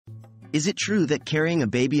Is it true that carrying a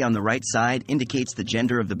baby on the right side indicates the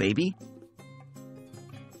gender of the baby?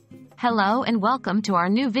 Hello and welcome to our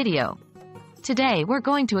new video. Today we're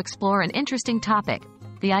going to explore an interesting topic,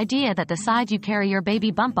 the idea that the side you carry your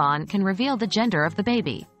baby bump on can reveal the gender of the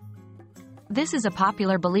baby. This is a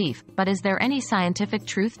popular belief, but is there any scientific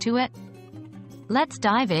truth to it? Let's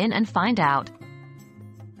dive in and find out.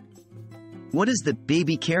 What is the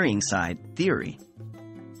baby carrying side theory?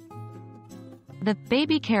 The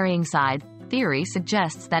baby carrying side theory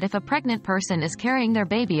suggests that if a pregnant person is carrying their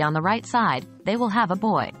baby on the right side, they will have a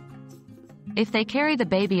boy. If they carry the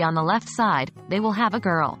baby on the left side, they will have a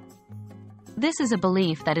girl. This is a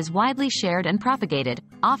belief that is widely shared and propagated,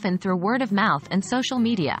 often through word of mouth and social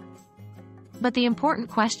media. But the important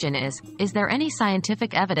question is there any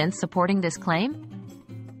scientific evidence supporting this claim?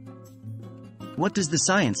 What does the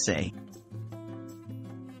science say?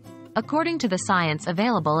 According to the science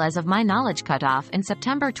available as of my knowledge cutoff in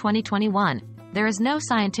September 2021, there is no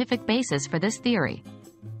scientific basis for this theory.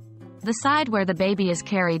 The side where the baby is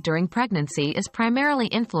carried during pregnancy is primarily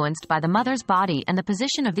influenced by the mother's body and the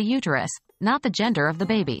position of the uterus, not the gender of the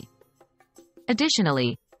baby.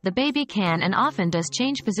 Additionally, the baby can and often does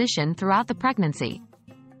change position throughout the pregnancy.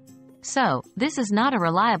 So, this is not a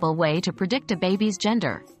reliable way to predict a baby's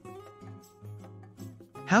gender.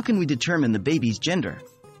 How can we determine the baby's gender?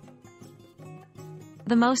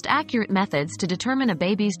 The most accurate methods to determine a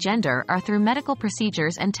baby's gender are through medical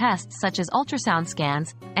procedures and tests such as ultrasound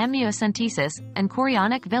scans, amniocentesis, and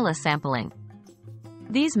chorionic villus sampling.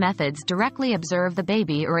 These methods directly observe the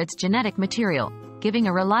baby or its genetic material, giving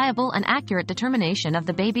a reliable and accurate determination of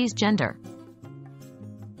the baby's gender.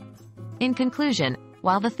 In conclusion,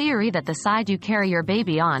 while the theory that the side you carry your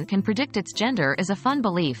baby on can predict its gender is a fun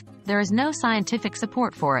belief, there is no scientific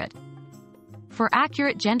support for it. For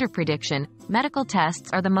accurate gender prediction, medical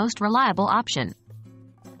tests are the most reliable option.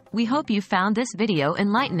 We hope you found this video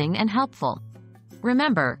enlightening and helpful.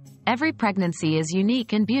 Remember, every pregnancy is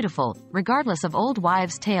unique and beautiful, regardless of old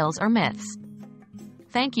wives' tales or myths.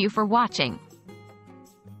 Thank you for watching.